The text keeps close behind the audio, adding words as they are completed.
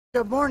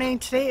Good morning.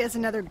 Today is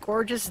another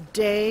gorgeous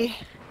day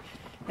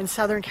in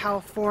Southern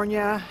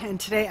California, and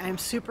today I'm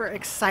super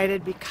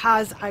excited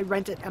because I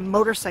rented a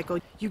motorcycle.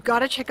 You got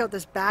to check out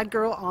this bad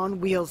girl on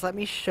wheels. Let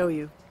me show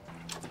you.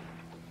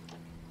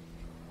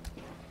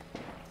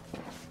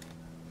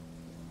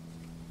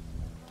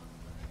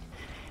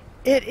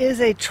 It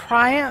is a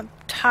Triumph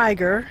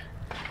Tiger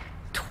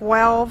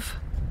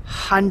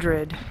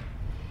 1200.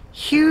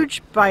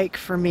 Huge bike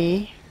for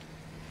me.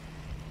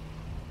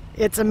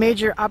 It's a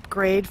major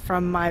upgrade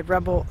from my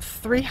Rebel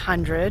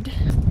 300,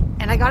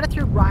 and I got it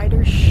through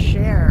Rider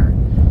Share.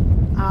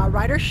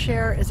 Rider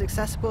Share is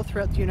accessible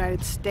throughout the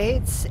United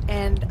States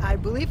and I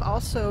believe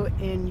also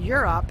in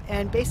Europe,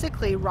 and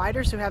basically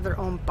riders who have their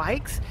own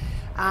bikes,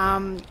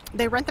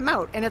 they rent them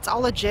out and it's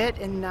all legit,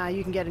 and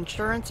you can get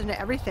insurance and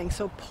everything.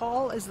 So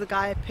Paul is the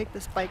guy I picked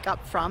this bike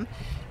up from.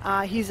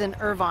 He's in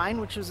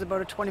Irvine, which was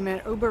about a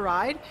 20-minute Uber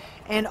ride,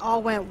 and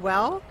all went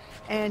well,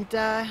 and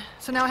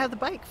so now I have the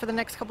bike for the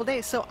next couple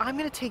days. So I'm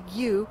going to take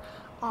you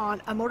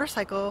on a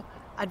motorcycle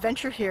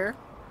adventure here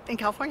in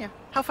California.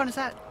 How fun is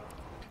that?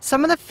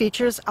 Some of the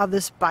features of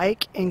this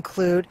bike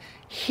include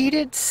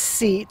heated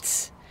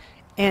seats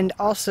and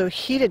also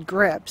heated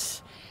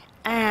grips,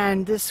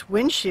 and this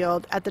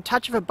windshield at the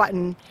touch of a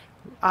button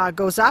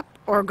goes up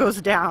or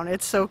goes down.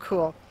 It's so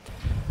cool.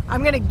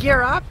 I'm going to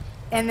gear up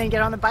and then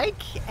get on the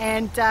bike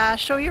and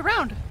show you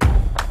around.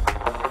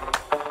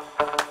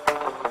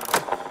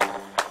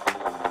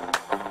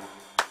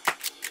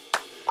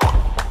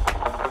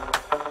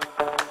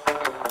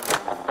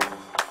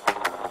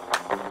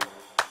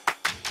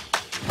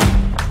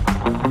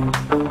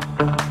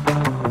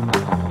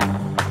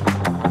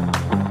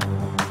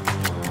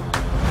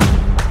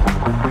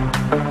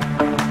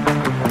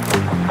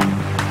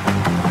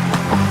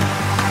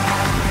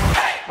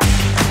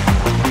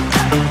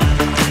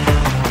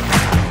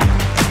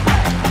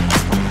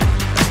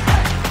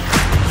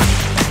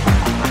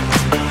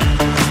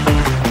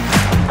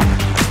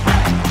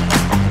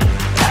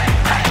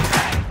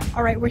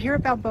 Alright, we're here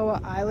at Balboa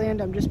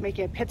Island. I'm just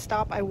making a pit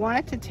stop. I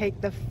wanted to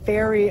take the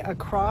ferry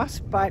across,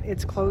 but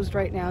it's closed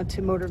right now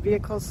to motor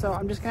vehicles, so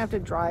I'm just gonna have to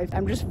drive.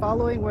 I'm just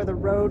following where the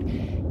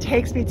road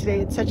takes me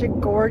today. It's such a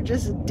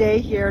gorgeous day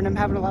here, and I'm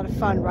having a lot of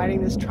fun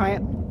riding this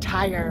Triumph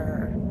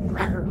Tiger.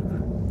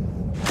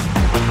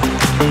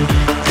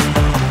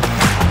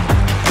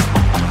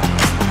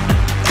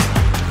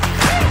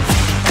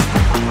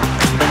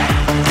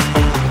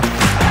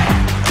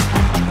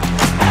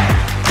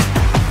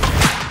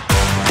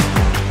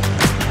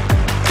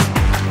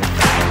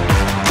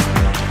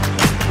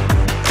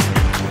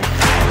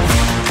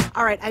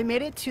 Alright, I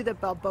made it to the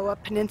Balboa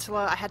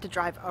Peninsula. I had to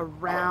drive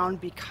around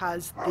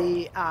because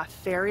the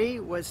ferry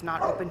was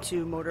not open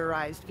to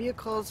motorized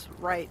vehicles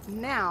right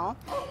now.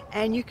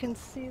 And you can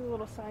see the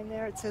little sign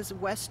there. It says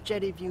West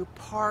Jetty View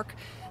Park.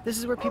 This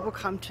is where people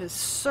come to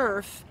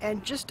surf,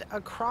 and just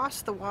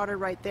across the water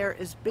right there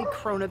is Big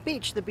Corona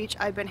Beach, the beach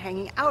I've been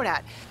hanging out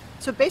at.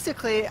 So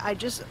basically, I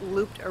just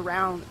looped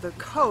around the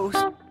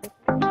coast.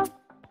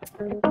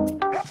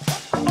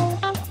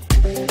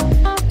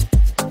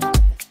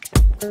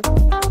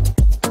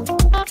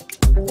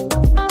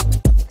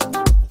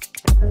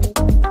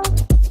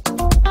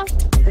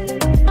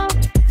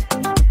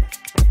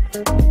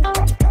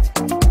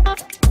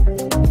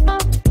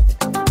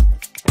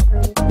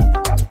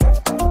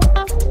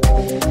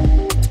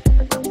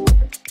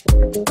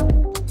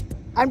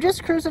 I'm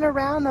just cruising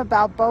around the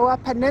Balboa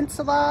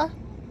Peninsula.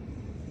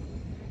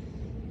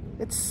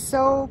 It's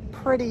so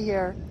pretty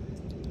here.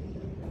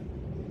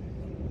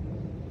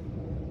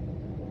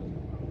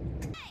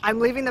 I'm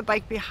leaving the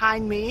bike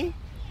behind me,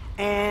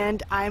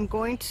 and I'm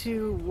going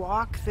to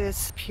walk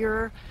this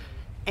pier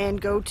and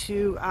go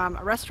to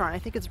a restaurant. I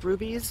think it's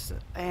Ruby's,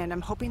 and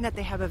I'm hoping that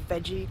they have a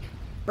veggie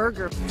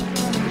burger.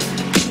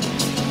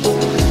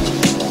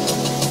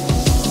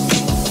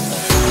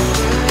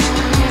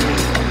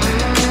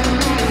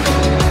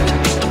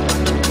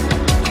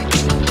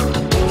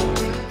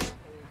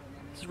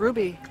 It's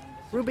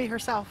Ruby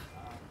herself.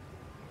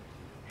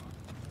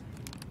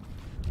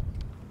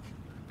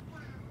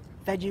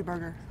 Veggie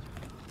burger.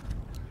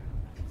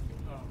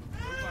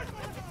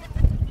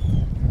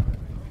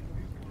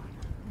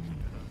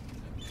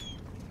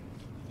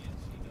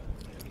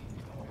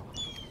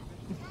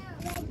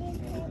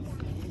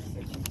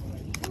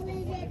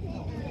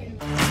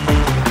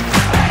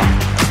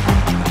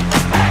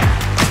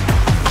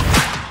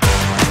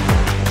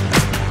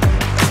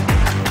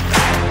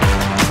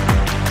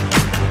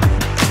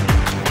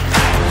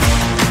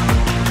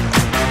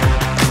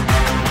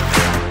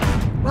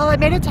 I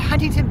made it to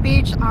Huntington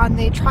Beach on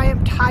the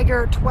Triumph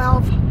Tiger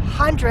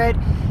 1200.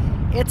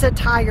 It's a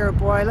tiger,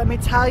 boy. Let me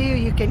tell you,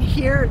 you can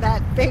hear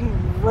that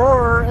thing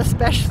roar,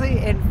 especially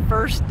in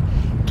first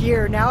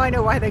gear. Now I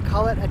know why they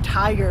call it a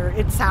tiger.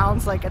 It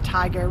sounds like a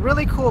tiger.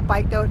 Really cool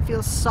bike though. It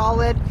feels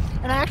solid,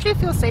 and I actually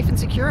feel safe and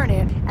secure in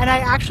it. And I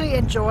actually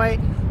enjoy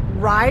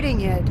riding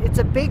it, it's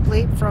a big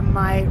leap from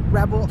my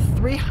Rebel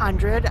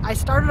 300. I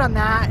started on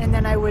that, and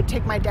then I would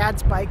take my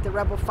dad's bike, the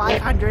Rebel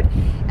 500,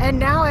 and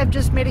now I've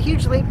just made a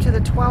huge leap to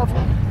the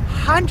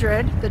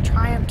 1200, the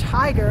Triumph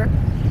Tiger.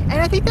 And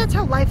I think that's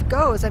how life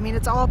goes. I mean,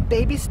 it's all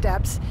baby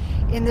steps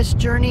in this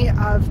journey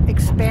of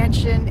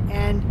expansion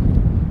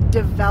and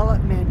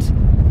development.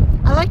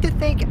 I like to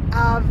think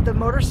of the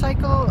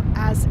motorcycle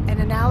as an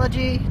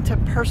analogy to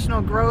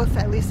personal growth.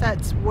 At least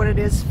that's what it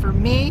is for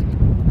me.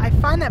 I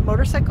find that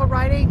motorcycle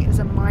riding is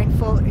a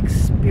mindful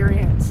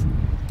experience.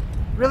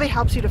 It really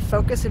helps you to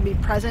focus and be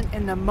present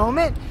in the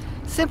moment,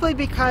 simply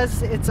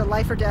because it's a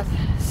life or death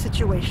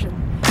situation.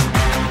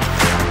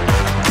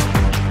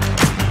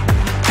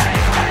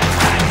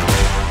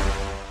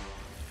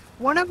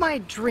 One of my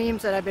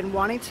dreams that I've been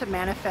wanting to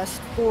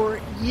manifest for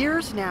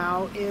years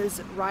now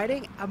is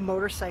riding a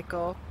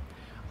motorcycle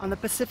on the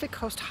Pacific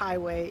Coast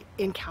Highway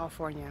in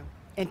California.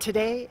 And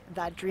today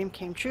that dream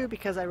came true,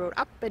 because I rode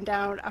up and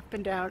down, up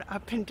and down,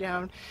 up and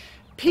down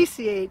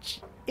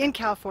PCH in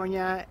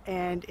California,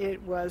 and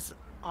it was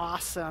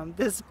awesome.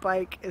 This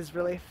bike is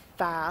really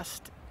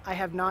fast. I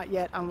have not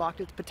yet unlocked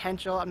its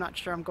potential. I'm not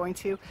sure I'm going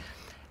to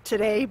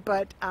today,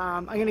 but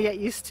I'm going to get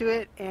used to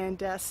it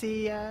and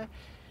see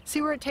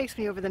where it takes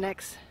me over the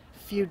next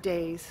few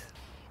days.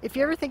 If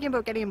you're ever thinking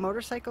about getting a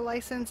motorcycle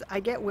license, I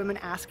get women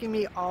asking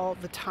me all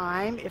the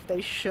time if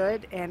they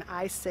should, and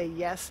I say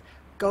yes,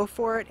 go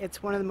for it.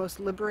 It's one of the most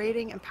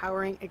liberating,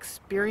 empowering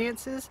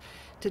experiences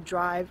to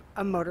drive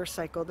a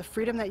motorcycle. The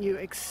freedom that you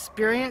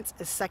experience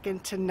is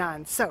second to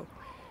none. So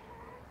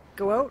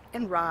go out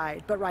and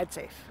ride, but ride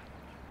safe.